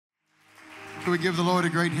Can we give the Lord a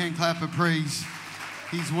great hand clap of praise?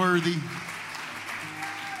 He's worthy.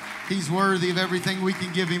 He's worthy of everything we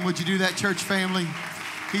can give him. Would you do that, church family?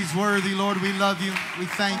 He's worthy, Lord. We love you. We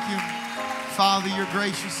thank you. Father, you're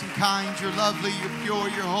gracious and kind. You're lovely. You're pure.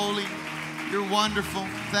 You're holy. You're wonderful.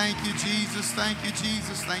 Thank you, Jesus. Thank you,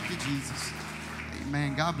 Jesus. Thank you, Jesus.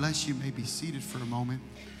 Amen. God bless you. You may be seated for a moment.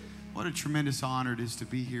 What a tremendous honor it is to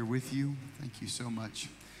be here with you. Thank you so much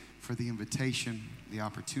for the invitation, the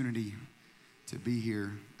opportunity to be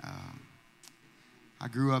here. I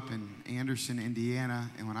grew up in Anderson, Indiana,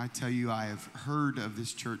 and when I tell you I have heard of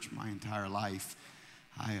this church my entire life,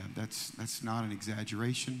 that's not an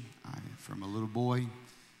exaggeration. From a little boy,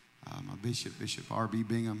 my Bishop R.B.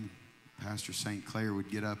 Bingham, Pastor St. Clair would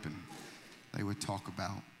get up and they would talk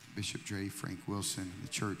about Bishop Dre, Frank Wilson, the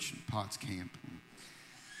church, and Potts Camp.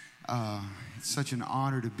 It's such an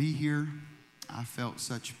honor to be here. I felt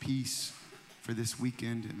such peace for this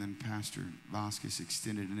weekend, and then Pastor Vasquez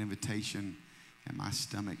extended an invitation, and my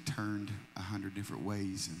stomach turned 100 different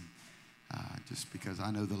ways, and just because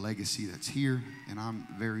I know the legacy that's here, and I'm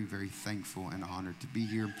very, very thankful and honored to be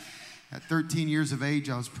here. At 13 years of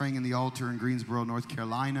age, I was praying in the altar in Greensboro, North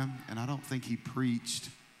Carolina, and I don't think he preached.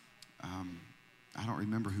 I don't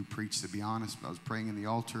remember who preached, to be honest, but I was praying in the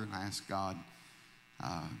altar, and I asked God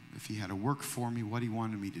if he had a work for me, what he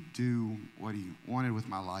wanted me to do, what he wanted with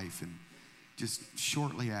my life. And just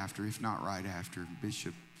shortly after, if not right after,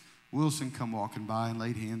 Bishop Wilson come walking by and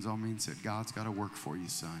laid hands on me and said, God's got a work for you,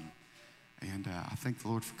 son. And I thank the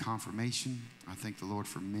Lord for confirmation. I thank the Lord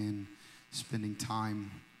for men spending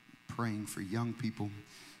time praying for young people.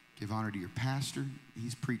 Give honor to your pastor.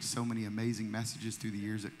 He's preached so many amazing messages through the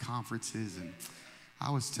years at conferences. And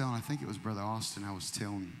I was telling, I think it was Brother Austin, I was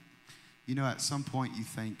telling, you know, at some point you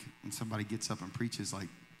think when somebody gets up and preaches, like,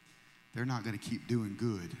 they're not going to keep doing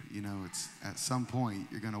good. You know, it's at some point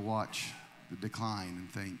you're going to watch the decline and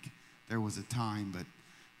think there was a time, but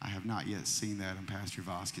I have not yet seen that in Pastor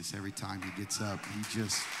Vasquez. Every time he gets up, he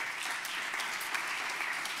just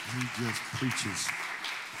preaches.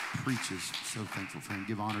 So thankful for him.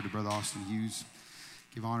 Give honor to Brother Austin Hughes.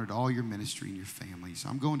 Give honor to all your ministry and your family. So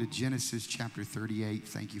I'm going to Genesis chapter 38.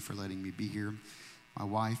 Thank you for letting me be here. My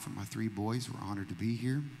wife and my 3 boys were honored to be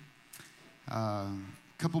here. A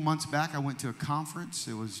couple months back, I went to a conference.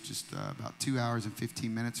 It was just about 2 hours and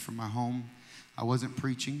 15 minutes from my home. I wasn't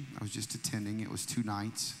preaching. I was just attending. It was 2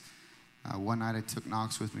 nights. One night I took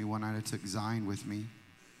Knox with me. One night I took Zion with me.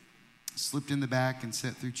 Slipped in the back and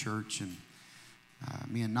sat through church. And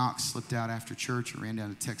me and Knox slipped out after church and ran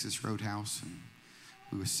down to Texas Roadhouse. And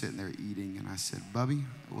we were sitting there eating. And I said, Bubby,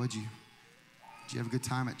 did you have a good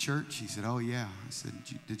time at church? He said, oh, yeah. I said,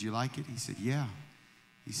 did you like it? He said, yeah.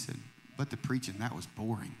 He said, but the preaching, that was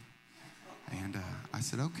boring. And I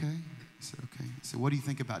said, okay. I said, what do you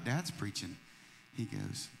think about Dad's preaching? He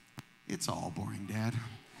goes, it's all boring, Dad.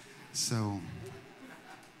 So,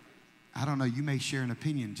 I don't know, you may share an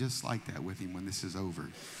opinion just like that with him when this is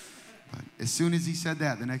over. But as soon as he said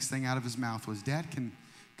that, the next thing out of his mouth was, Dad, can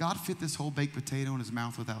God fit this whole baked potato in his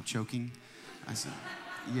mouth without choking? I said,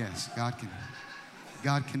 yes, God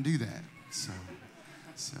can do that. So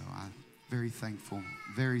I'm very thankful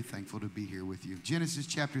to be here with you. Genesis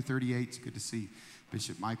chapter 38, it's good to see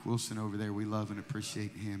Bishop Mike Wilson over there. We love and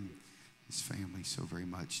appreciate him, his family so very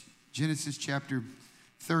much. Genesis chapter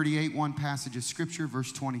 38, one passage of scripture,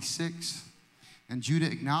 verse 26. And Judah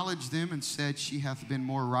acknowledged them and said, she hath been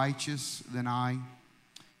more righteous than I,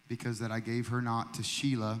 because that I gave her not to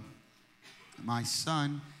Shelah, my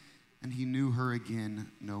son, and he knew her again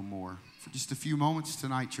no more. For just a few moments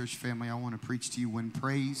tonight, church family, I want to preach to you when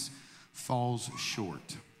praise falls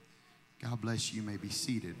short. God bless you. You may be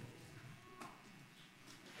seated.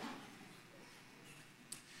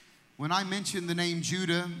 When I mention the name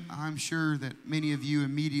Judah, I'm sure that many of you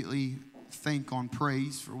immediately think on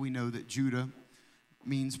praise, for we know that Judah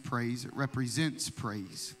means praise. It represents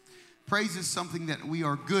praise. Praise is something that we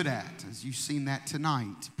are good at, as you've seen that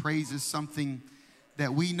tonight. Praise is something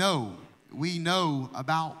that we know. We know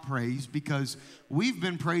about praise because we've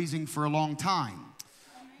been praising for a long time.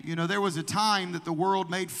 You know, there was a time that the world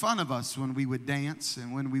made fun of us when we would dance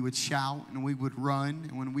and when we would shout and we would run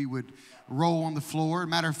and when we would roll on the floor.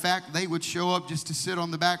 Matter of fact, they would show up just to sit on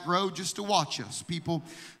the back row just to watch us. People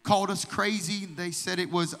called us crazy. They said it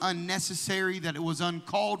was unnecessary, that it was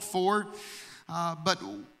uncalled for. But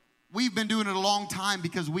we've been doing it a long time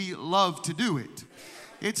because we love to do it.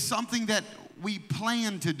 It's something that we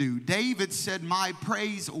plan to do. David said, my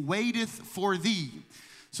praise waiteth for thee.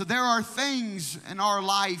 So there are things in our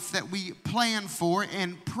life that we plan for,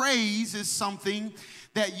 and praise is something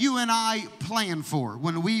that you and I plan for.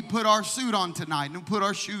 When we put our suit on tonight and put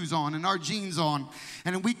our shoes on and our jeans on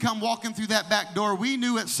and we come walking through that back door, we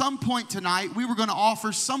knew at some point tonight we were going to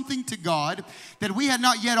offer something to God that we had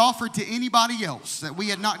not yet offered to anybody else, that we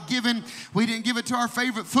had not given. We didn't give it to our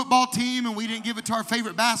favorite football team, and we didn't give it to our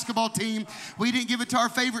favorite basketball team. We didn't give it to our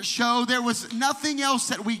favorite show. There was nothing else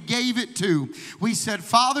that we gave it to. We said,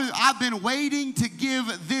 Father, I've been waiting to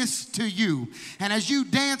give this to you. And as you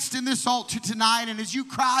danced in this altar tonight, and as you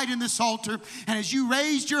cried in this altar, and as you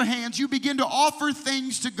raised your hands, you begin to offer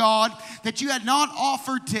things to God that you had not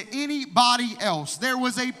offered to anybody else. There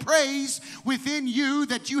was a praise within you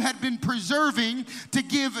that you had been preserving to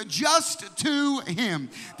give just to Him.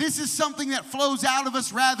 This is something that flows out of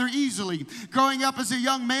us rather easily. Growing up as a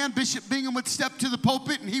young man, Bishop Bingham would step to the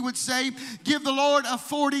pulpit and he would say, give the Lord a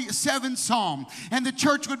 47 psalm. And the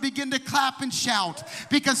church would begin to clap and shout,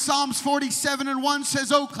 because Psalms 47:1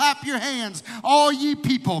 says, oh, clap your hands, all ye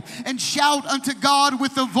people, and shout unto God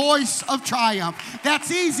with the voice of triumph. That's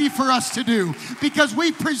easy for us to do because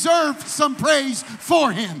we preserved some praise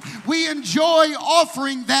for Him. We enjoy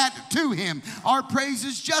offering that to Him. Our praise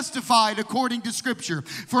is justified according to Scripture.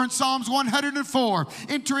 For in Psalms 104,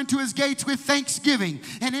 enter into His gates with thanksgiving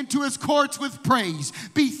and into His courts with praise.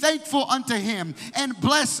 Be thankful unto Him and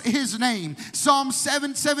bless His name. Psalm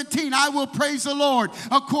 7:17, I will praise the Lord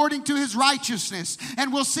according to His righteousness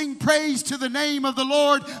and will sing praise to the name of the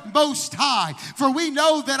Lord Most High. For we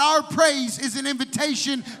know that our praise is an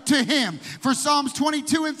invitation to Him. For Psalms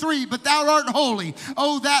 22:3, but thou art holy,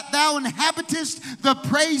 O that thou inhabitest the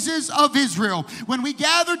praises of Israel. When we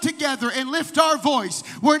gather together and lift our voice,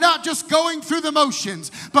 we're not just going through the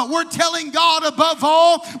motions, but we're telling God above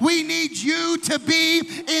all, we need you to be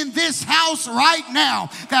in this house right now.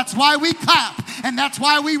 That's why we clap, and that's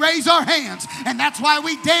why we raise our hands, and that's why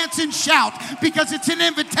we dance and shout, because it's an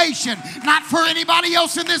invitation, not for anybody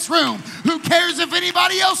else in this room. Who cares if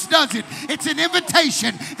anybody else does it? It's an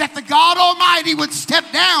invitation that the God Almighty would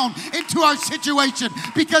step down into our situation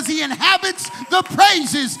because He inhabits the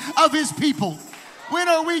praises of His people. When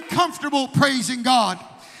are we comfortable praising God?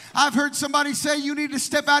 I've heard somebody say you need to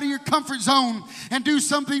step out of your comfort zone and do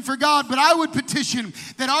something for God, but I would petition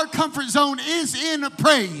that our comfort zone is in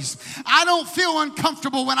praise. I don't feel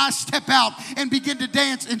uncomfortable when I step out and begin to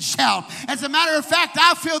dance and shout. As a matter of fact,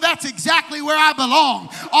 I feel that's exactly where I belong,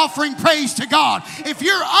 offering praise to God. If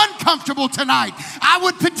you're uncomfortable tonight, I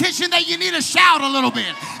would petition that you need to shout a little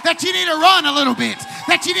bit, that you need to run a little bit,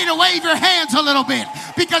 that you need to wave your hands a little bit,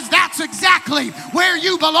 because that's exactly where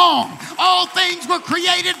you belong. All things were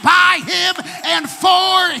created by Him and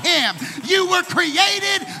for Him. You were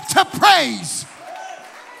created to praise.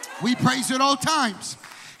 We praise at all times.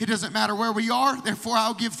 It doesn't matter where we are. Therefore,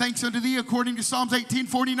 I'll give thanks unto thee according to Psalms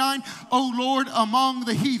 18:49. O Lord, among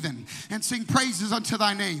the heathen, and sing praises unto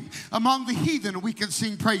thy name. Among the heathen, we can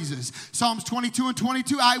sing praises. Psalms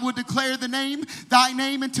 22:22. I will declare thy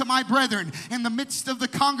name unto my brethren. In the midst of the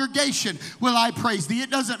congregation will I praise thee. It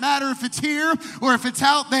doesn't matter if it's here or if it's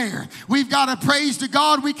out there. We've got a praise to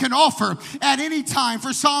God we can offer at any time.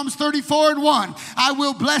 For Psalms 34:1. I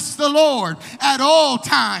will bless the Lord at all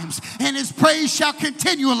times, and His praise shall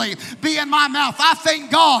continue be in my mouth. I thank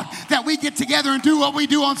God that we get together and do what we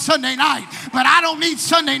do on Sunday night, but I don't need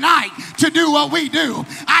Sunday night to do what we do.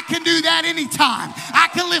 I can do that anytime. I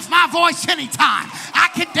can lift my voice anytime. I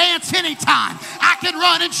can dance anytime. I can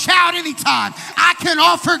run and shout anytime. I can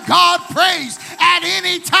offer God praise at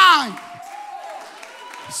any time.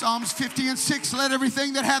 Psalms 50:6, let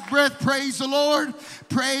everything that hath breath praise the Lord.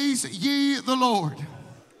 Praise ye the Lord.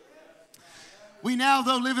 We now,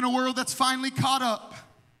 though, live in a world that's finally caught up.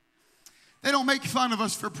 They don't make fun of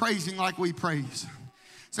us for praising like we praise.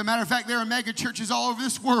 As a matter of fact, there are mega churches all over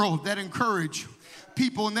this world that encourage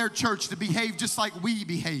people in their church to behave just like we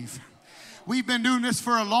behave. We've been doing this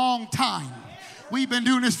for a long time. We've been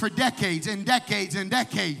doing this for decades and decades and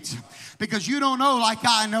decades. Because you don't know like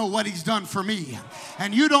I know what He's done for me.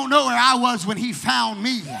 And you don't know where I was when He found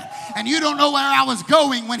me. And you don't know where I was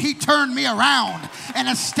going when He turned me around and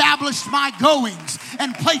established my goings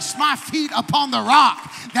and placed my feet upon the rock.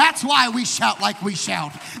 That's why we shout like we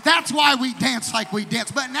shout. That's why we dance like we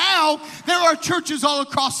dance. But now there are churches all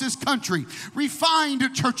across this country, refined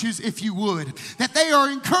churches if you would, that they are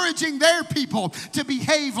encouraging their people to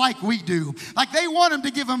behave like we do. Like they want them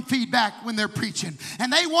to give them feedback when they're preaching.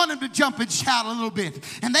 And they want them to jump and shout a little bit.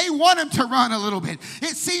 And they want them to run a little bit.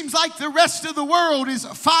 It seems like the rest of the world is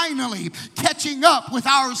finally catching up with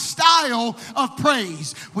our style of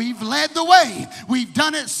praise. We've led the way. We've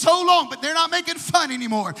done it so long, but they're not making fun anymore.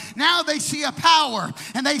 anymore. Now they see a power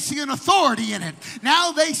and they see an authority in it.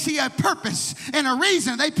 Now they see a purpose and a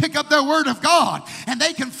reason. They pick up their Word of God and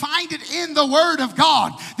they can find it in the Word of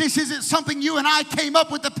God. This isn't something you and I came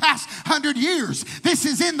up with the past 100 years. This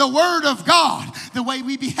is in the Word of God. The way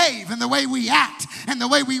we behave and the way we act and the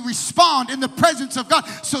way we respond in the presence of God.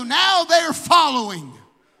 So now they're following.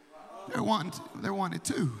 They're wanting it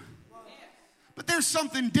too. But there's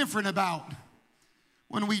something different about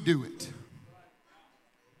when we do it.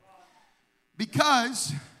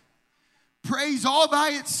 Because praise all by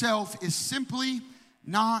itself is simply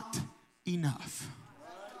not enough.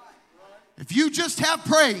 If you just have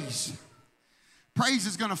praise, praise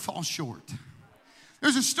is going to fall short.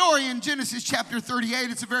 There's a story in Genesis chapter 38.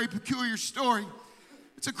 It's a very peculiar story.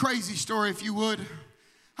 It's a crazy story, if you would.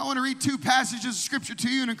 I want to read two passages of scripture to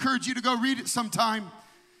you and encourage you to go read it sometime.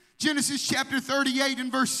 Genesis chapter 38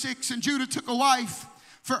 and verse 6. And Judah took a wife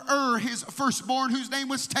for his firstborn, whose name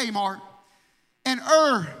was Tamar. And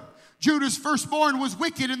Judah's firstborn, was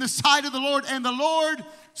wicked in the sight of the Lord, and the Lord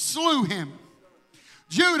slew him.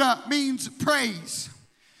 Judah means praise.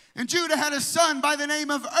 And Judah had a son by the name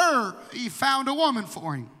of He found a woman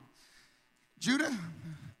for him. Judah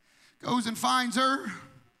goes and finds a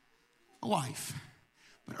wife.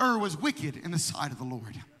 But was wicked in the sight of the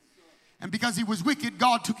Lord. And because he was wicked,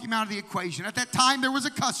 God took him out of the equation. At that time, there was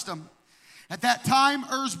a custom. At that time,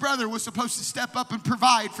 brother was supposed to step up and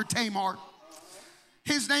provide for Tamar.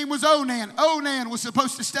 His name was Onan. Onan was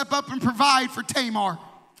supposed to step up and provide for Tamar.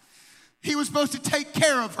 He was supposed to take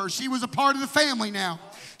care of her. She was a part of the family now.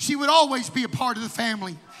 She would always be a part of the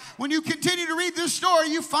family. When you continue to read this story,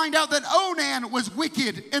 you find out that Onan was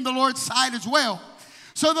wicked in the Lord's sight as well.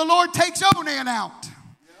 So the Lord takes Onan out.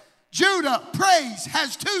 Judah, praise,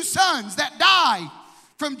 has two sons that die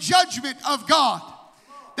from judgment of God.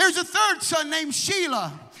 There's a third son named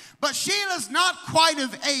Shelah, but Shelah's not quite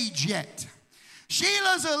of age yet.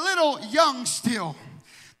 Shelah's a little young still.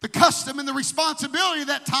 The custom and the responsibility of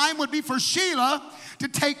that time would be for Shelah to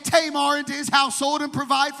take Tamar into his household and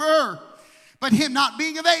provide for her. But him not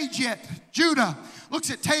being of age yet, Judah looks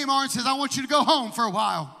at Tamar and says, I want you to go home for a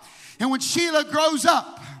while. And when Shelah grows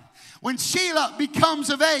up, when Shelah becomes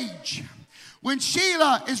of age, when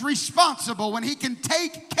Shelah is responsible, when he can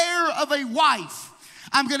take care of a wife,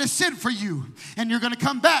 I'm going to send for you, and you're going to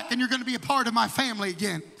come back, and you're going to be a part of my family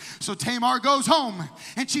again. So Tamar goes home,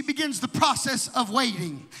 and she begins the process of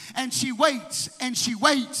waiting. And she waits, and she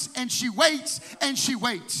waits, and she waits, and she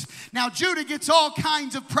waits. Now, Judah gets all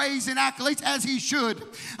kinds of praise and accolades, as he should.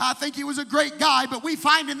 I think he was a great guy, but we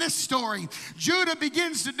find in this story, Judah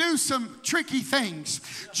begins to do some tricky things.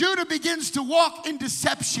 Judah begins to walk in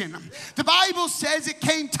deception. The Bible says it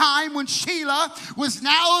came time when Shelah was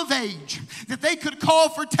now of age, that they could call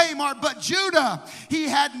for Tamar, but Judah, he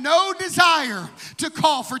had no desire to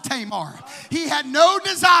call for Tamar. He had no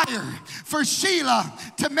desire for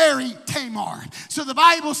Shelah to marry Tamar. So the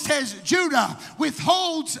Bible says Judah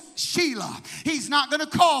withholds Shelah. He's not going to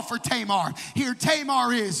call for Tamar. Here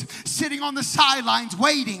Tamar is sitting on the sidelines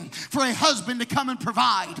waiting for a husband to come and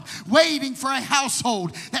provide, waiting for a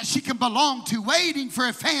household that she can belong to, waiting for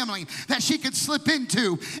a family that she can slip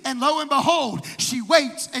into. And lo and behold, she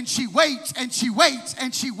waits and she waits and she waits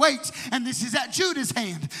and she waits. And this is at Judah's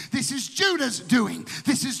hand. This is Judah's doing.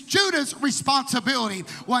 This is Judah's responsibility.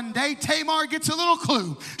 One day Tamar gets a little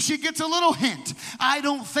clue. She gets a little hint. I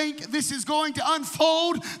don't think this is going to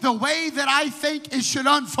unfold the way that I think it should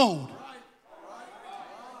unfold.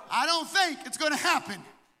 I don't think it's going to happen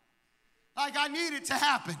like I need it to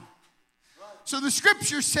happen. So the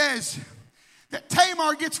scripture says that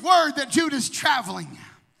Tamar gets word that Judah's traveling.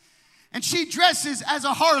 And she dresses as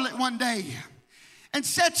a harlot one day and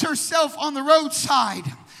sets herself on the roadside,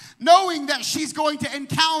 knowing that she's going to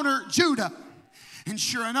encounter Judah. And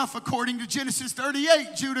sure enough, according to Genesis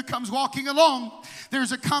 38, Judah comes walking along.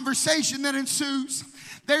 There's a conversation that ensues.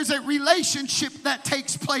 There's a relationship that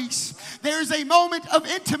takes place. There's a moment of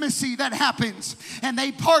intimacy that happens. And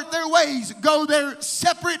they part their ways, go their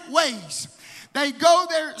separate ways. They go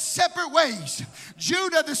their separate ways.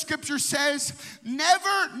 Judah, the scripture says,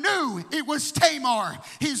 never knew it was Tamar,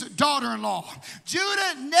 his daughter-in-law.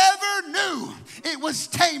 Judah never knew it was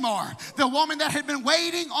Tamar, the woman that had been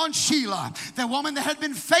waiting on Shelah, the woman that had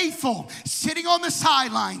been faithful, sitting on the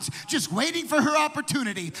sidelines, just waiting for her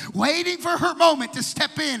opportunity, waiting for her moment to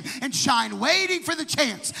step in and shine, waiting for the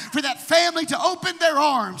chance for that family to open their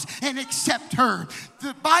arms and accept her.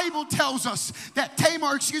 The Bible tells us that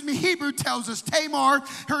Hebrew tells us Tamar,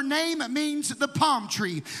 her name means the palm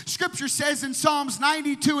tree. Scripture says in Psalms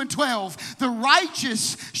 92:12, the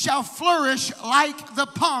righteous shall flourish like the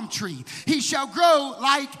palm tree. He shall grow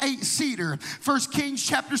like a cedar. 1 Kings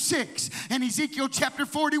chapter 6 and Ezekiel chapter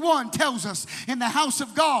 41 tells us in the house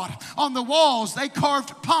of God, on the walls, they carved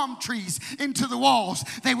palm trees into the walls.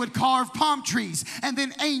 They would carve palm trees and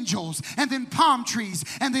then angels and then palm trees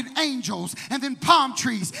and then angels and then palm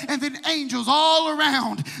trees and then angels all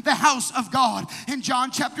around the house of God. In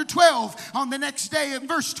John chapter 12, on the next day, in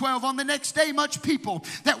verse 12, on the next day, much people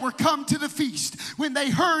that were come to the feast, when they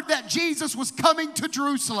heard that Jesus was coming to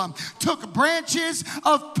Jerusalem, took branches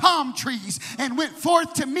of palm trees and went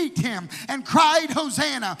forth to meet him and cried,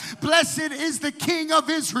 Hosanna, blessed is the King of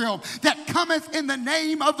Israel that cometh in the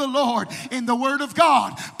name of the Lord. In the word of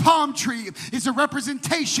God, palm tree is a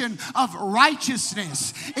representation of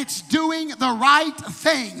righteousness. It's doing the right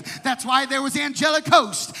thing. That's why there was angelic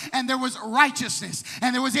host and there was righteousness,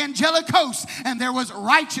 and there was angelic host and there was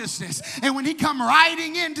righteousness. And when he come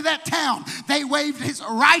riding into that town, they waved his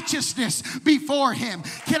righteousness before him.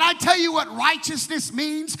 Can I tell you what righteousness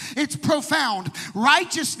means? It's profound.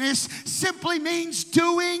 Righteousness simply means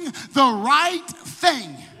doing the right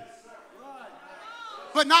thing,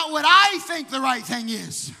 but not what I think the right thing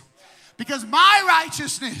is, because my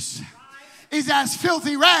righteousness is as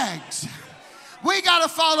filthy rags. We got to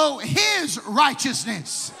follow his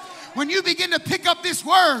righteousness. When you begin to pick up this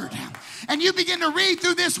word and you begin to read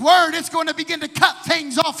through this word, it's going to begin to cut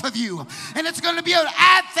things off of you, and it's going to be able to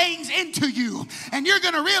add things into you. And you're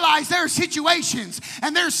going to realize there are situations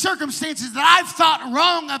and there are circumstances that I've thought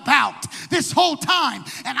wrong about this whole time,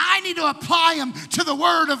 and I need to apply them to the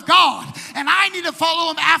word of God, and I need to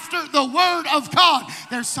follow them after the word of God.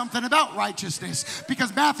 There's something about righteousness,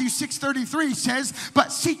 because Matthew 6:33 says,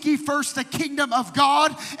 but seek ye first the kingdom of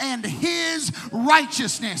God and his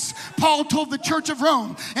righteousness. Paul told the church of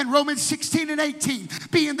Rome in Romans 16 and 18,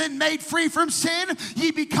 being then made free from sin,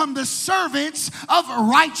 ye become the servants of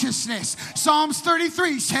righteousness. Psalms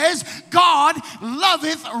 33 says, God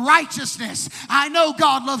loveth righteousness. I know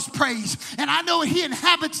God loves praise, and I know he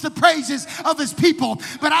inhabits the praises of his people,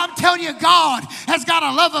 but I'm telling you, God has got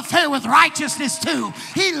a love affair with righteousness too.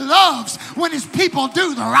 He loves when his people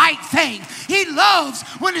do the right thing. He loves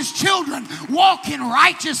when his children walk in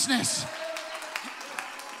righteousness.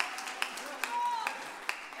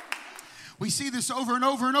 We see this over and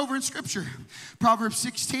over and over in Scripture. Proverbs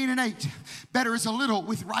 16 and 8. Better is a little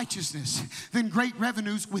with righteousness than great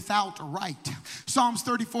revenues without right. Psalms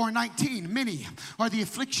 34 and 19. Many are the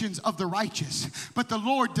afflictions of the righteous, but the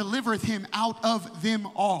Lord delivereth him out of them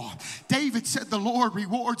all. David said, the Lord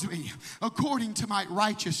rewards me according to my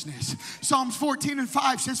righteousness. Psalms 14 and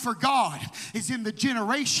 5 says, for God is in the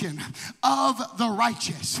generation of the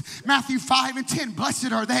righteous. Matthew 5 and 10.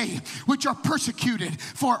 Blessed are they which are persecuted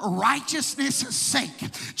for righteousness' sake.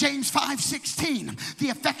 James 5:16, the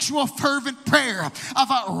effectual fervent prayer of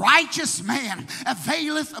a righteous man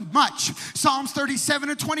availeth much. Psalms 37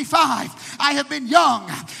 and 25, I have been young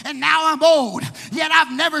and now I'm old, yet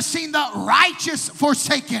I've never seen the righteous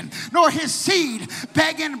forsaken, nor his seed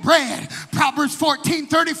begging bread. Proverbs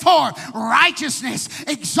 14:34, righteousness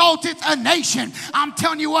exalteth a nation. I'm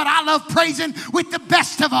telling you what, I love praising with the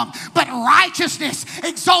best of them, but righteousness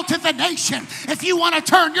exalteth a nation. If you want to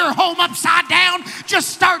turn your home upside down, just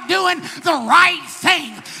start doing the right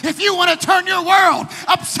thing. If you want to turn your world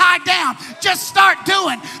upside down, just start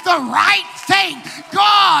doing the right thing.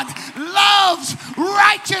 God loves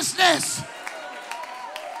righteousness.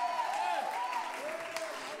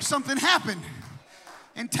 Something happened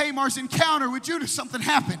in Tamar's encounter with Judah. Something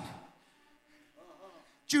happened.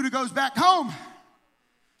 Judah goes back home.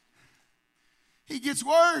 He gets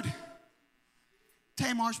word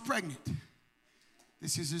Tamar's pregnant.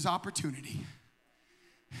 This is his opportunity.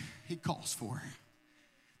 He calls for her.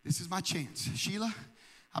 This is my chance. Sheila,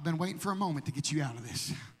 I've been waiting for a moment to get you out of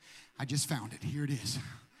this. I just found it. Here it is.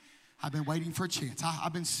 I've been waiting for a chance.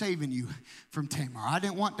 I've been saving you from Tamar. I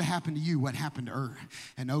didn't want to happen to you what happened to Ur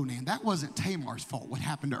and Onan. That wasn't Tamar's fault, what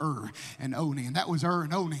happened to Ur and Onan. That was Ur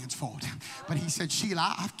and Onan's fault. But he said,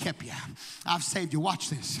 Sheila, I've kept you. I've saved you. Watch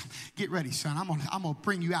this. Get ready, son. I'm gonna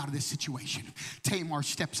bring you out of this situation. Tamar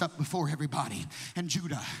steps up before everybody. And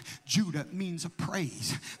Judah means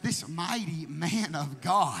praise. This mighty man of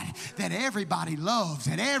God that everybody loves,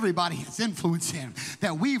 that everybody has influence in,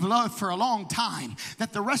 that we've loved for a long time,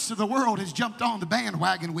 that the rest of the world has jumped on the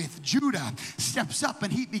bandwagon with. Judah steps up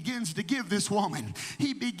and he begins to give this woman,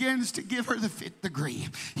 he begins to give her the 5th degree.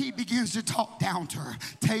 He begins to talk down to her.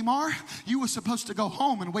 Tamar, you were supposed to go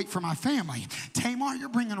home and wait for my family. Tamar, you're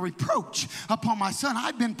bringing reproach upon my son.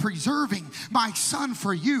 I've been preserving my son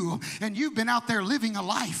for you, and you've been out there living a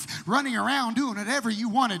life, running around doing whatever you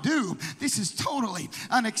want to do. This is totally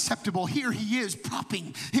unacceptable. Here he is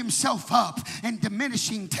propping himself up and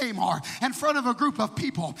diminishing Tamar in front of a group of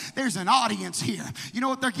people. There's an audience here. You know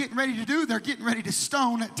what they're getting ready to do? They're getting ready to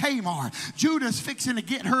stone Tamar. Judah's fixing to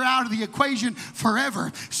get her out of the equation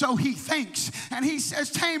forever. So he thinks, and he says,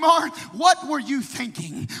 Tamar, what were you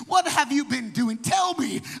thinking? What have you been doing? Tell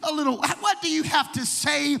me a little. What do you have to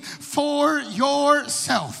say for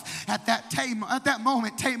yourself? At that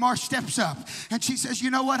moment, Tamar steps up and she says,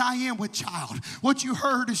 you know what? I am with child. What you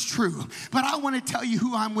heard is true, but I want to tell you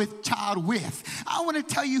who I'm with child with. I want to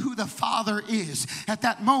tell you who the father is. At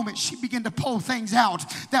that moment, she began to pull things out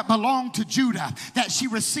that belonged to Judah, that she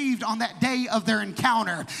received on that day of their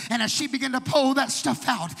encounter. And as she began to pull that stuff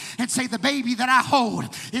out and say, the baby that I hold,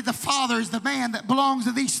 the father is the man that belongs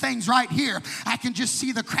to these things right here. I can just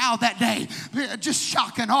see the crowd that day, just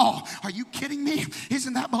shock and awe. Are you kidding me?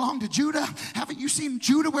 Isn't that belong to Judah? Haven't you seen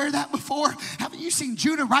Judah wear that before? Haven't you seen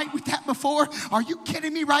Judah write with that before? Are you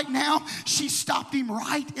kidding me right now? She stopped him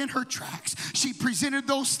right in her tracks. She presented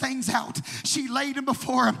those things out. She laid them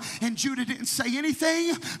before him, and Judah didn't say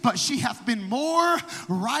anything, but she hath been more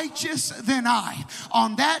righteous than I.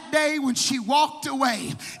 On that day when she walked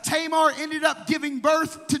away, Tamar ended up giving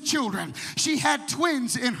birth to children. She had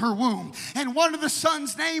twins in her womb, and one of the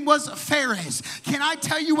sons' name was Pharez. Can I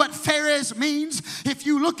tell you what Pharez means? If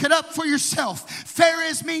you look it up for yourself,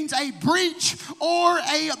 Pharez means a breach or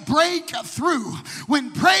a breakthrough.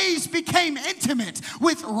 When praise became intimate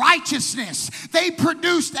with righteousness, they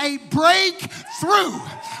produced a breakthrough.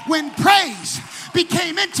 When praise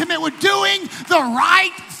became intimate with doing the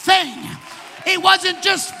right thing, it wasn't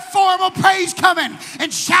just formal praise coming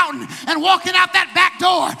and shouting and walking out that back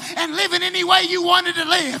door and living any way you wanted to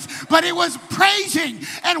live, but it was praising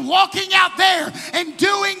and walking out there and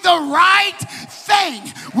doing the right thing.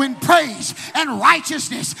 When praise and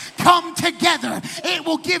righteousness come together, it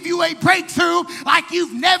will give you a breakthrough like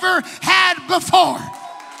you've never had before.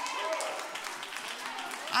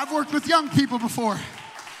 I've worked with young people before.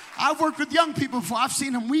 I've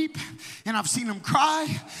seen them weep, and I've seen them cry,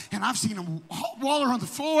 and I've seen them waller on the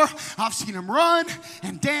floor. I've seen them run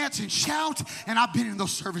and dance and shout, and I've been in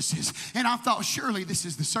those services. And I thought, surely this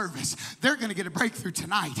is the service. They're going to get a breakthrough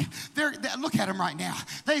tonight. Look at them right now.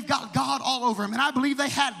 They've got God all over them, and I believe they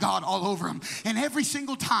had God all over them. And every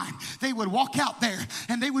single time they would walk out there,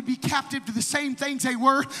 and they would be captive to the same things they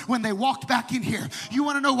were when they walked back in here. You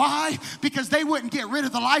want to know why? Because they wouldn't get rid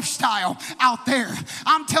of the lifestyle out there.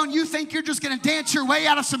 I'm telling you, think you're just going to dance your way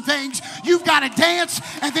out of some things. You've got to dance,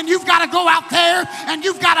 and then you've got to go out there and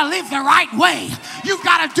you've got to live the right way. You've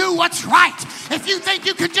got to do what's right. If you think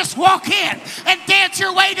you could just walk in and dance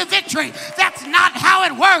your way to victory, that's not how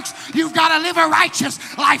it works. You've got to live a righteous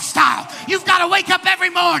lifestyle. You've got to wake up every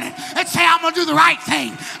morning and say, I'm going to do the right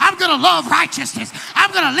thing. I'm going to love righteousness.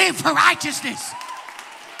 I'm going to live for righteousness.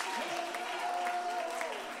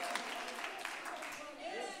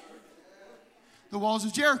 The walls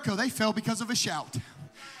of Jericho, they fell because of a shout.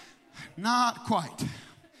 Not quite.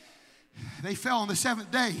 They fell on the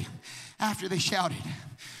 7th day after they shouted.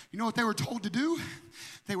 You know what they were told to do?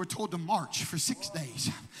 They were told to march for 6 days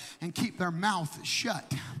and keep their mouth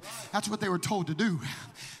shut. That's what they were told to do.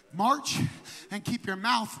 March and keep your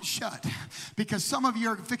mouth shut, because some of you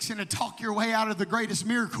are fixing to talk your way out of the greatest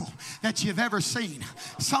miracle that you've ever seen.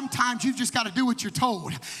 Sometimes you've just got to do what you're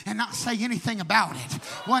told and not say anything about it.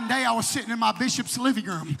 One day I was sitting in my bishop's living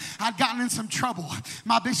room. I'd gotten in some trouble.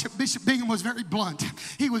 My Bishop Bingham, was very blunt.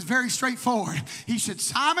 He was very straightforward. He said,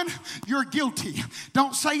 Simon, you're guilty.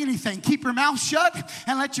 Don't say anything. Keep your mouth shut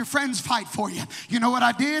and let your friends fight for you. You know what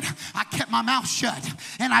I did? I kept my mouth shut,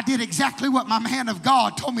 and I did exactly what my man of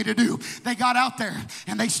God told me to do. They got out there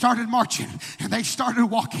and they started marching and they started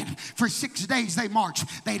walking. For 6 days they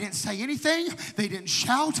marched. They didn't say anything. They didn't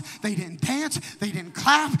shout. They didn't dance. They didn't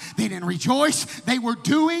clap. They didn't rejoice. They were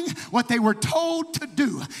doing what they were told to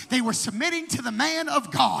do. They were submitting to the man of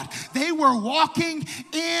God. They were walking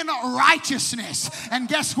in righteousness. And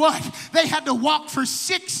guess what? They had to walk for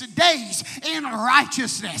 6 days in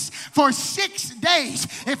righteousness. For 6 days,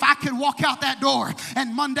 if I could walk out that door and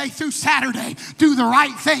and Monday through Saturday do the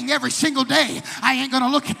right thing every single day. I ain't going to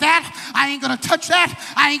look at that. I ain't going to touch that.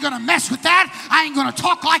 I ain't going to mess with that. I ain't going to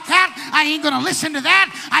talk like that. I ain't going to listen to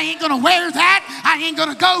that. I ain't going to wear that. I ain't going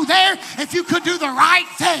to go there. If you could do the right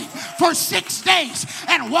thing for 6 days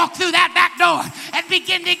and walk through that back door and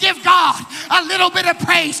begin to give God a little bit of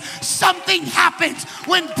praise, something happens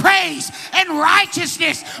when praise and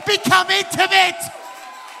righteousness become intimate.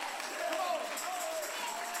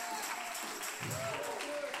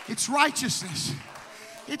 It's righteousness.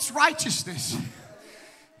 It's righteousness.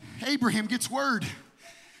 Abraham gets word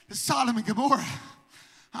that Sodom and Gomorrah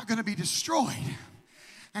are going to be destroyed.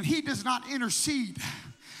 And he does not intercede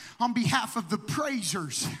on behalf of the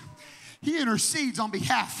praisers. He intercedes on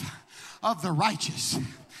behalf of the righteous.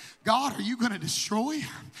 God, are you going to destroy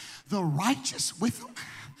the righteous with them?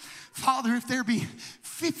 Father, if there be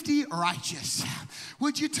 50 righteous,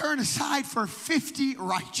 would you turn aside for 50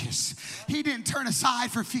 righteous? He didn't turn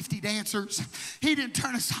aside for 50 dancers. He didn't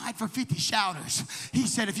turn aside for 50 shouters. He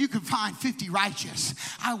said, if you can find 50 righteous,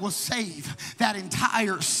 I will save that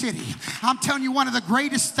entire city. I'm telling you, one of the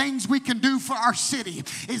greatest things we can do for our city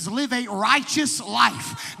is live a righteous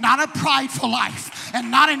life, not a prideful life,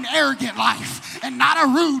 and not an arrogant life, and not a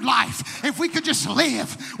rude life. If we could just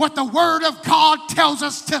live what the Word of God tells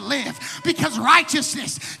us to live, because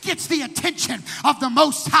righteousness gets the attention of the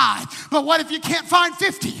Most High. But what if you can't find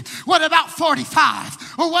 50? What about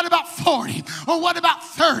 45? Or what about 40? Or what about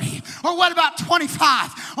 30? Or what about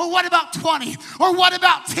 25? Or what about 20? Or what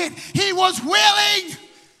about 10? He was willing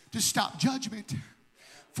to stop judgment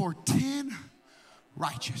for 10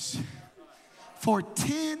 righteous. For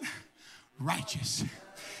 10 righteous.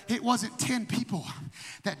 It wasn't 10 people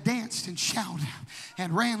that danced and shouted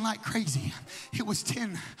and ran like crazy. It was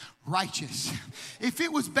 10 righteous. If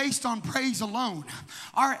it was based on praise alone,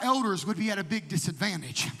 our elders would be at a big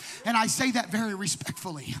disadvantage. And I say that very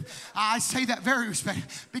respectfully. I say that very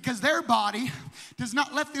respectfully because their body does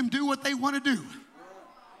not let them do what they want to do.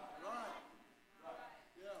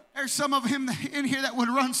 There's some of them in here that would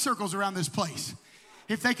run circles around this place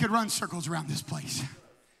if they could run circles around this place.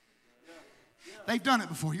 They've done it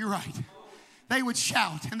before, you're right. They would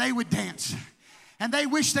shout and they would dance. And they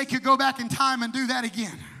wish they could go back in time and do that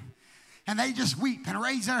again. And they just weep and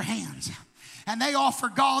raise their hands. And they offer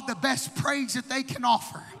God the best praise that they can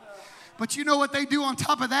offer. But you know what they do on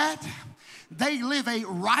top of that? They live a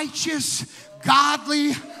righteous,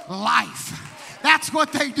 godly life. That's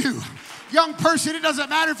what they do. Young person, it doesn't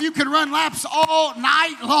matter if you can run laps all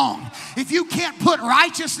night long. If you can't put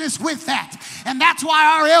righteousness with that. And that's why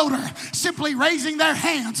our elder simply raising their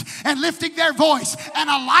hands and lifting their voice and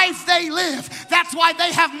a life they live. That's why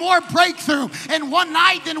they have more breakthrough in one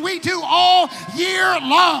night than we do all year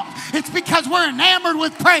long. It's because we're enamored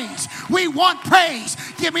with praise. We want praise.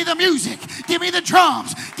 Give me the music. Give me the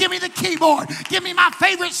drums. Give me the keyboard. Give me my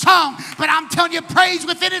favorite song. But I'm telling you, praise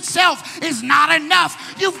within itself is not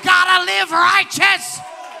enough. You've got to live righteous.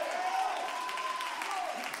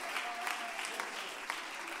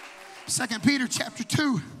 2 Peter chapter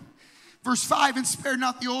 2, verse 5, and spare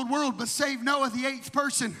not the old world, but save Noah, the 8th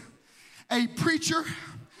person, a preacher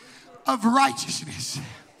of righteousness.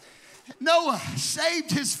 Noah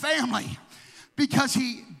saved his family because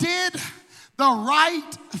he did the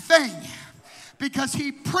right thing, because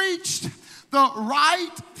he preached the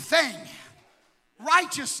right thing.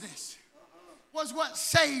 Righteousness was what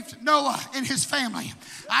saved Noah and his family.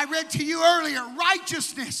 I read to you earlier,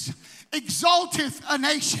 righteousness exalteth a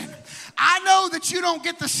nation. I know that you don't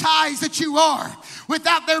get the size that you are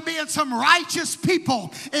without there being some righteous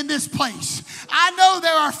people in this place. I know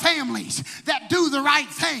there are families that do the right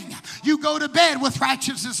thing. You go to bed with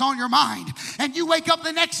righteousness on your mind, and you wake up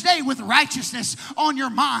the next day with righteousness on your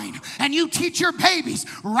mind, and you teach your babies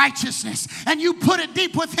righteousness, and you put it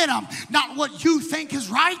deep within them, not what you think is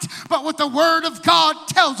right, but what the Word of God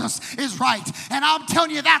tells us is right. And I'm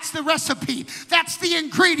telling you, that's the recipe. That's the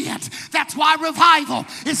ingredient. That's why revival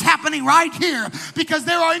is happening right here, because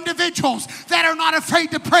there are individuals that are not afraid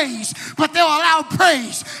to praise, but they'll allow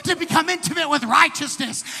praise to become intimate with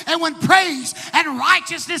righteousness. And when praise and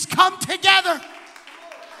righteousness come together,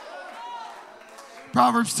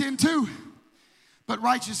 Proverbs 10:2, but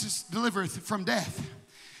righteousness delivereth from death.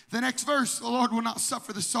 The next verse, the Lord will not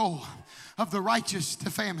suffer the soul of the righteous to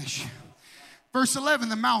famish. Verse 11,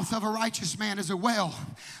 the mouth of a righteous man is a well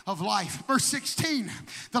of life. Verse 16,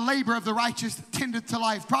 the labor of the righteous tendeth to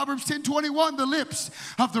life. Proverbs 10:21, the lips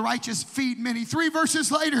of the righteous feed many. 3 verses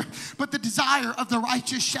later, but the desire of the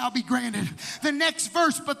righteous shall be granted. The next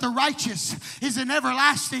verse, but the righteous is an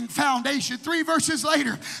everlasting foundation. 3 verses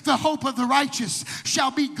later, the hope of the righteous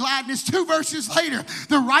shall be gladness. 2 verses later,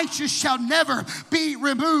 the righteous shall never be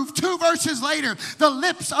removed. 2 verses later, the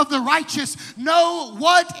lips of the righteous know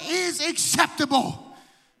what is acceptable.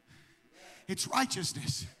 It's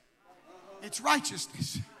righteousness. It's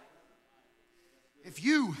righteousness. If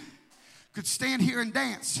you could stand here and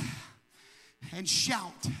dance and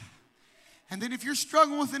shout, and then if you're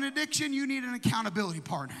struggling with an addiction, you need an accountability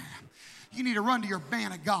partner. You need to run to your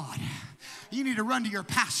man of God. You need to run to your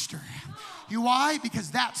pastor. Why?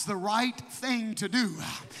 Because that's the right thing to do.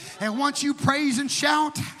 And once you praise and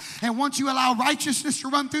shout, and once you allow righteousness to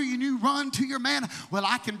run through you, and you run to your man, well,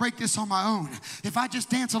 I can break this on my own. If I just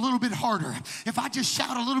dance a little bit harder, if I just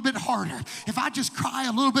shout a little bit harder, if I just cry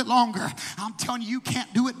a little bit longer, I'm telling you, you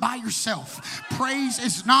can't do it by yourself. Praise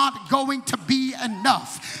is not going to be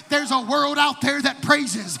enough. There's a world out there that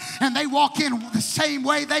praises, and they walk in the same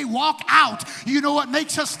way they walk out. You know what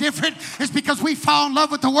makes us different is because we fall in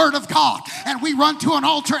love with the Word of God. And we run to an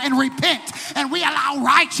altar and repent. And we allow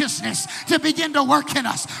righteousness to begin to work in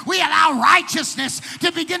us. We allow righteousness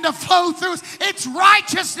to begin to flow through us. It's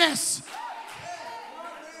righteousness.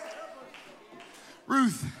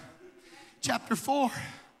 Ruth, chapter 4.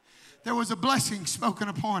 There was a blessing spoken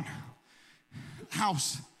upon the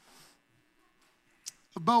house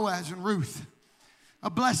of Boaz and Ruth. A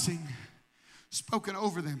blessing spoken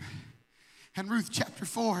over them. And Ruth chapter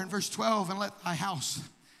 4 and verse 12, and let thy house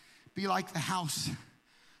be like the house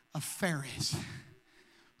of Pharez,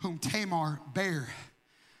 whom Tamar bare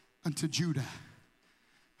unto Judah,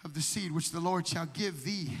 of the seed which the Lord shall give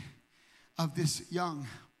thee of this young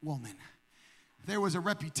woman. There was a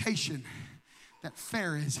reputation that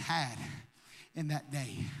Pharez had in that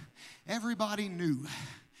day. Everybody knew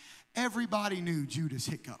Judah's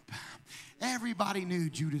hiccup. Everybody knew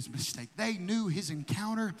Judah's mistake. They knew his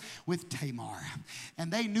encounter with Tamar.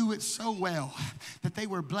 And they knew it so well that they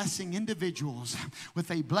were blessing individuals with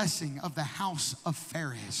a blessing of the house of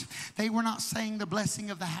Pharez. They were not saying the blessing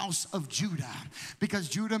of the house of Judah, because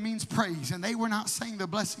Judah means praise. And they were not saying the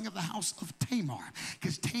blessing of the house of Tamar,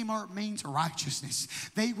 because Tamar means righteousness.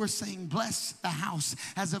 They were saying bless the house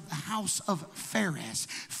as of the house of Pharez.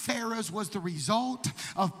 Pharez was the result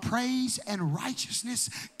of praise and righteousness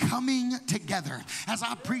coming together. As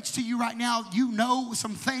I preach to you right now, you know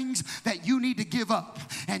some things that you need to give up,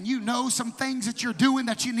 and you know some things that you're doing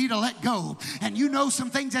that you need to let go, and you know some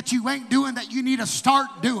things that you ain't doing that you need to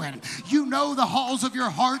start doing. You know the halls of your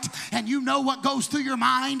heart, and you know what goes through your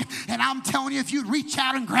mind, and I'm telling you, if you'd reach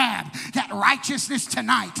out and grab that righteousness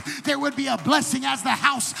tonight, there would be a blessing as the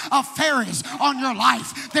house of Pharez on your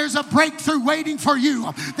life. There's a breakthrough waiting for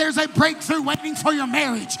you. There's a breakthrough waiting for your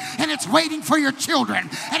marriage, and it's waiting for your children,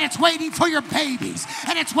 and it's waiting for your babies,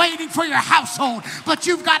 and it's waiting for your household. But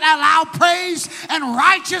you've got to allow praise and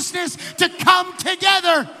righteousness to come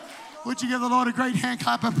together. Would you give the Lord a great hand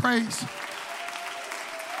clap of praise?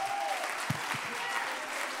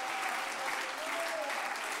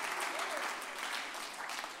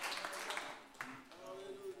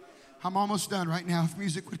 I'm almost done right now. If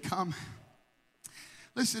music would come.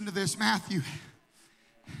 Listen to this. Matthew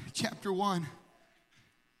chapter 1.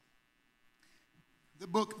 The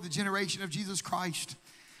book of the generation of Jesus Christ,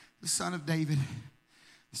 the son of David,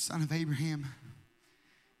 the son of Abraham.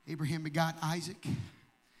 Abraham begot Isaac.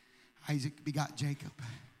 Isaac begot Jacob.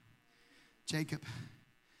 Jacob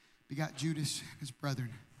begot Judas and his brethren.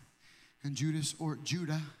 And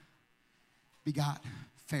Judah begot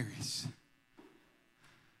Pharez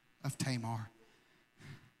of Tamar.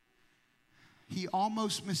 He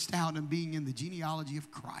almost missed out on being in the genealogy of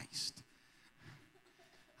Christ.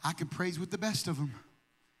 I can praise with the best of them.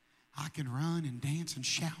 I can run and dance and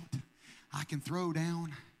shout. I can throw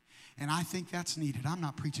down. And I think that's needed. I'm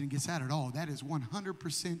not preaching against that at all. That is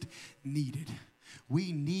 100% needed.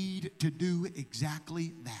 We need to do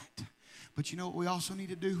exactly that. But you know what we also need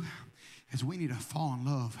to do? Is we need to fall in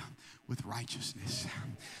love with righteousness.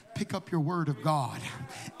 Pick up your word of God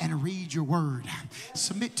and read your word.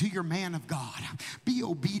 Submit to your man of God. Be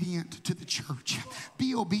obedient to the church.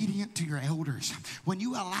 Be obedient to your elders. When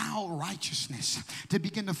you allow righteousness to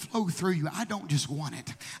begin to flow through you, I don't just want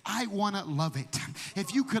it. I want to love it.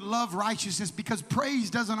 If you could love righteousness, because praise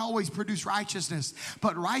doesn't always produce righteousness,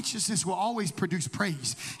 but righteousness will always produce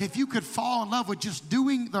praise. If you could fall in love with just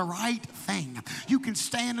doing the right thing, you can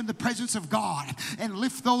stand in the presence of God and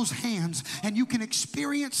lift those hands hands and you can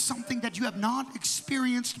experience something that you have not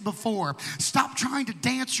experienced before. Stop trying to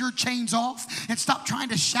dance your chains off and stop trying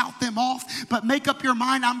to shout them off, but make up your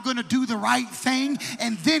mind, I'm going to do the right thing,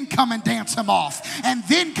 and then come and dance them off, and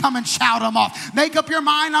then come and shout them off. Make up your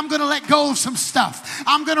mind, I'm going to let go of some stuff.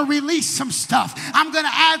 I'm going to release some stuff. I'm going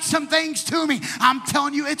to add some things to me. I'm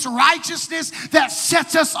telling you, it's righteousness that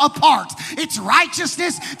sets us apart. It's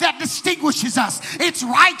righteousness that distinguishes us. It's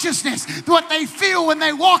righteousness. What they feel when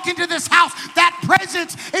they walk into this house, that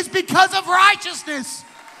presence is because of righteousness.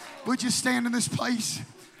 Would you stand in this place?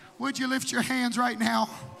 Would you lift your hands right now?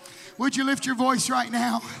 Would you lift your voice right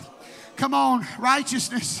now? Come on,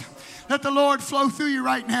 righteousness. Let the Lord flow through you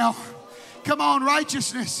right now. Come on,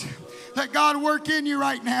 righteousness. Let God work in you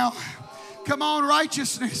right now. Come on,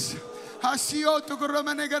 righteousness.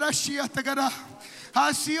 What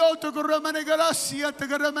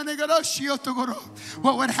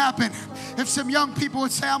would happen if some young people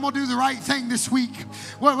would say, I'm going to do the right thing this week?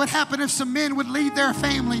 What would happen if some men would lead their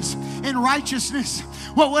families in righteousness?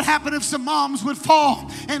 What would happen if some moms would fall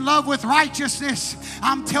in love with righteousness?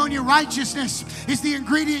 I'm telling you, righteousness is the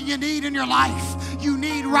ingredient you need in your life. You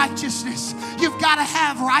need righteousness. You've got to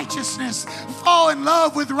have righteousness. Fall in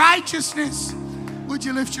love with righteousness. Would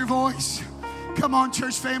you lift your voice? Come on,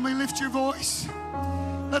 church family, lift your voice.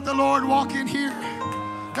 Let the Lord walk in here.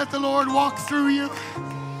 Let the Lord walk through you.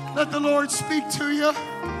 Let the Lord speak to you.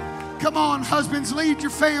 Come on, husbands, lead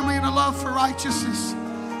your family in a love for righteousness.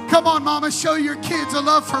 Come on, mama, show your kids a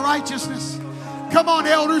love for righteousness. Come on,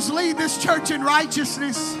 elders, lead this church in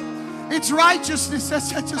righteousness. It's righteousness that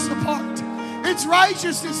sets us apart. It's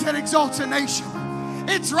righteousness that exalts a nation.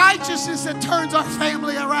 It's righteousness that turns our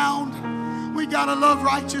family around. We got to love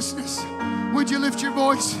righteousness. Would you lift your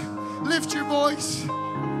voice? Lift your voice.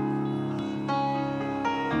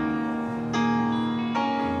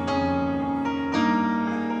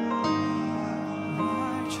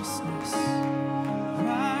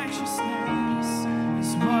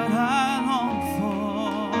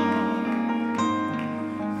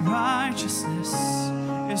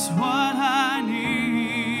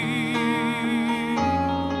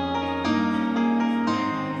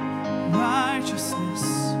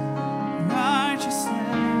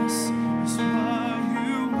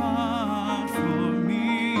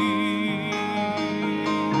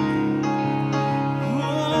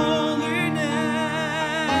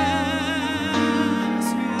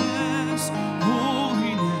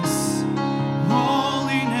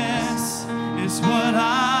 What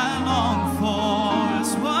I long for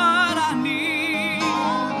is what I need.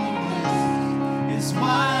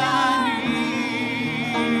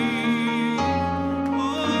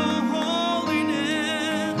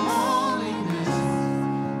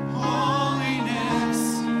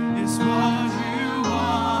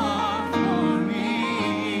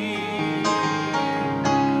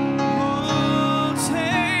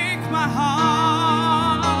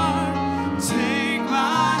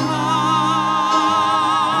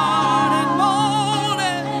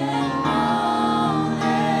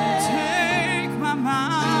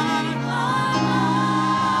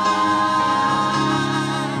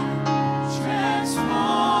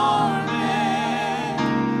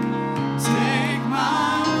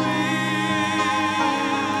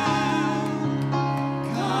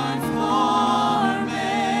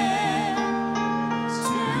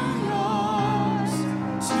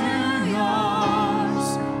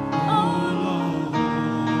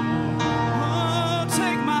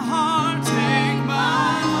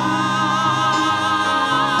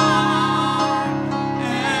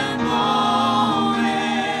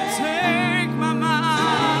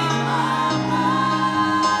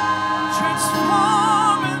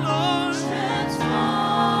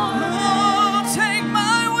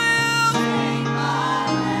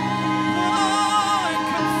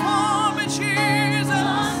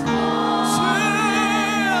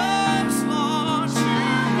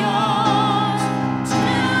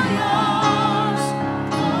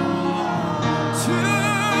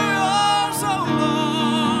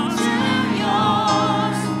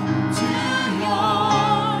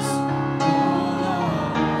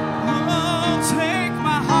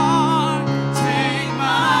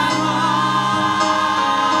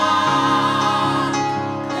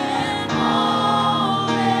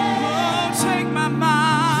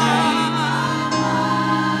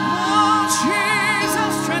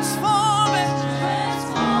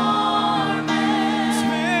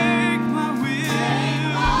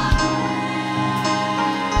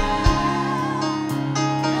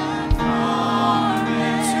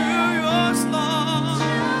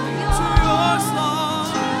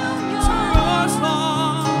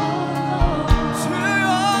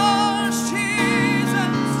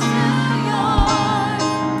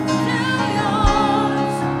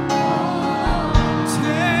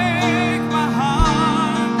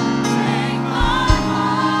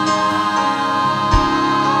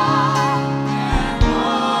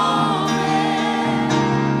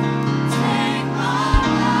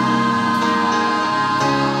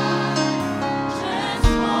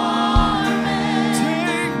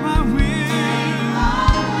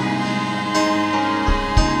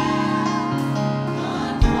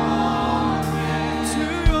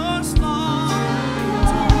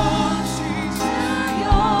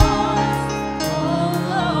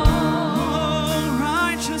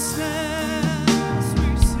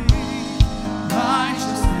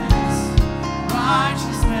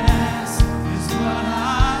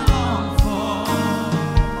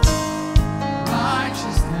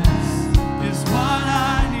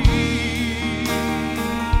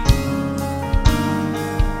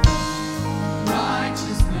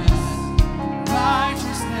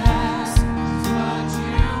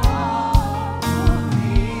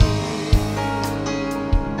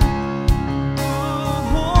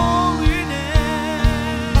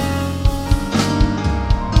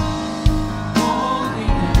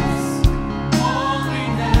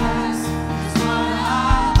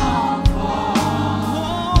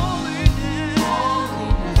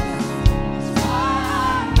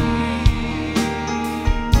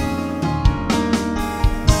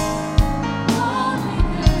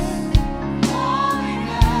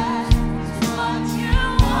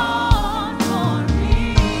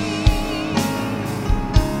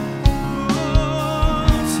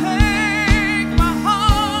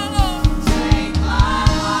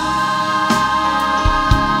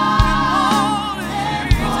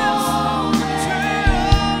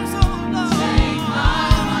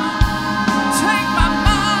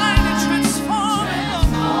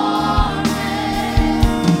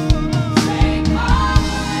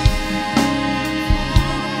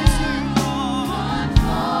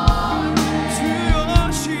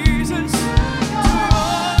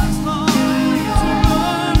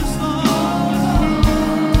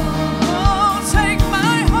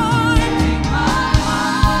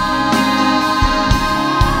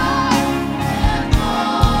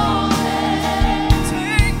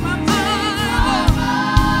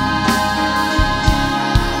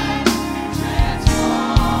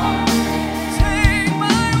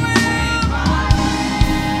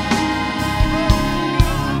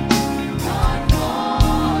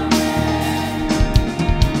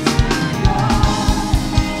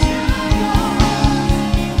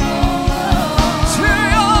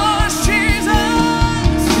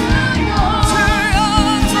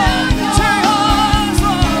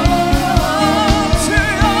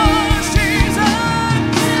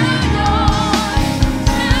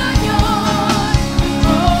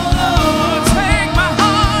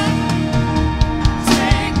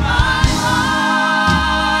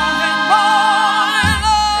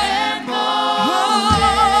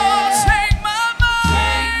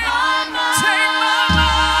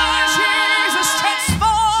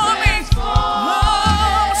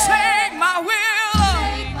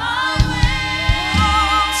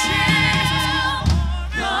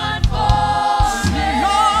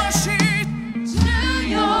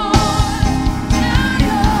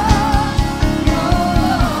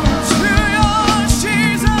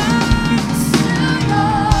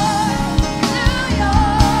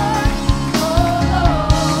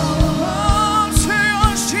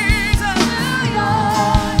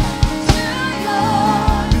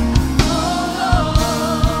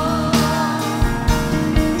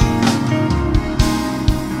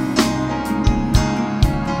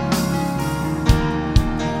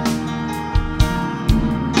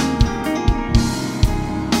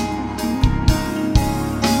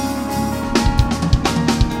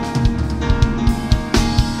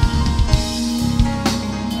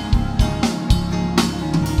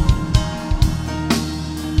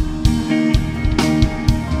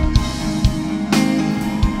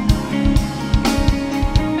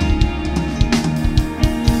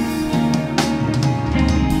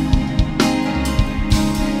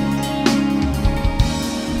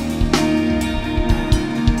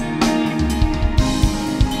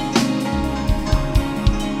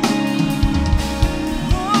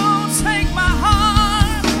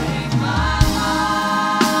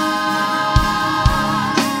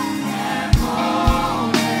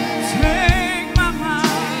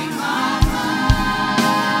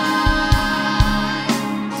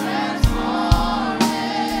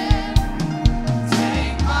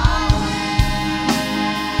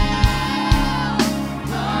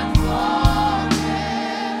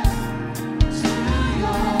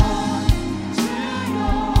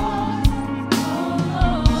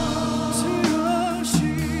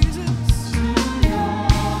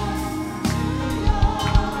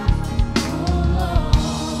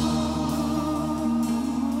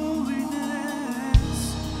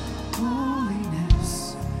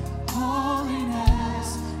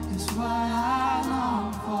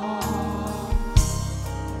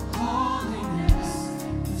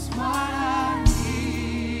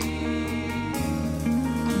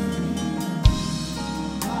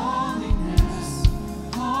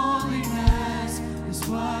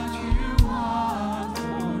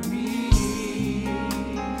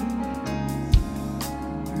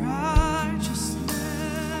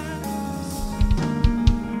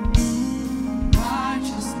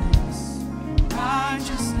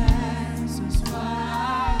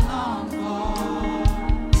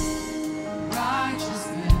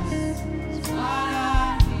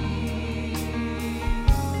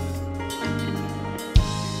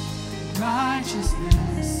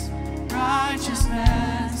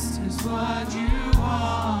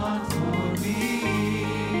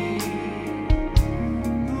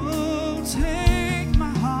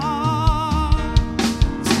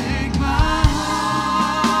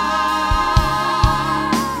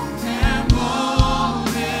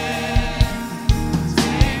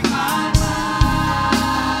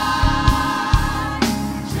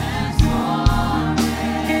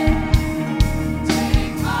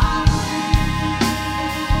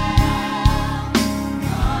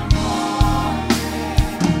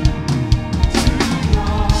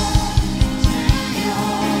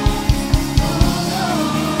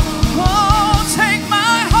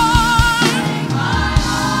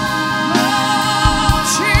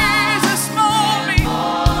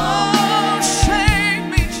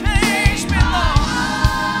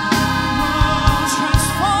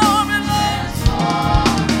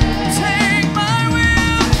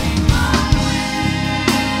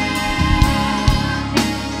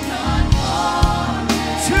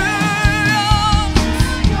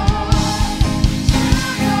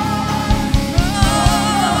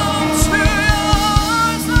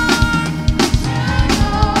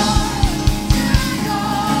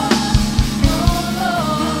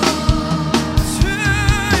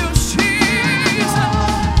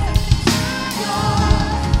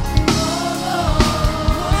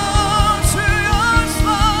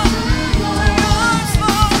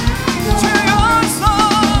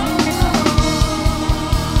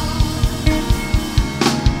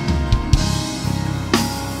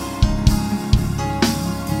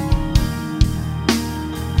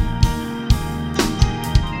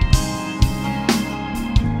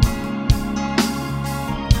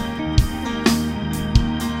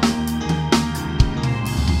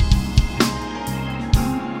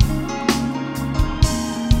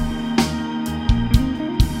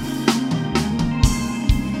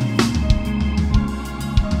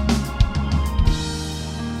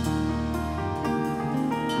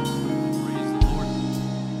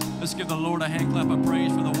 Let's give the Lord a hand clap of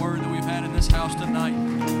praise for the word that we've had in this house tonight.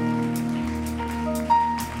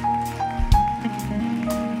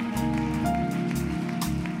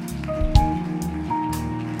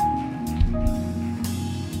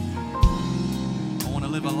 I want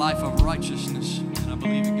to live a life of righteousness, and I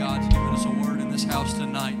believe that God's given us a word in this house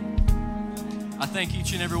tonight. I thank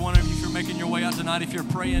each and every one of you for making your way out tonight. If you're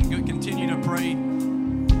praying, continue to pray.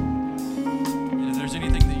 And if there's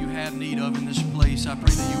anything that you have need of in this place, I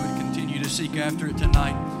pray that you would continue to seek after it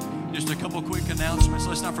tonight. Just a couple quick announcements.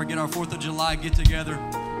 Let's not forget our 4th of July get-together.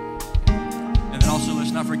 And then also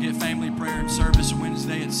let's not forget family prayer and service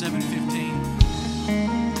Wednesday at 7:15.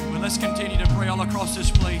 But let's continue to pray all across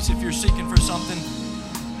this place. If you're seeking for something,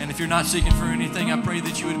 and if you're not seeking for anything, I pray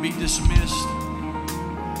that you would be dismissed. And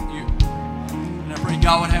I pray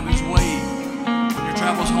God would have His way in your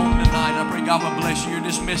travels home tonight. I pray God would bless you. You're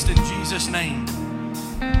dismissed in Jesus' name.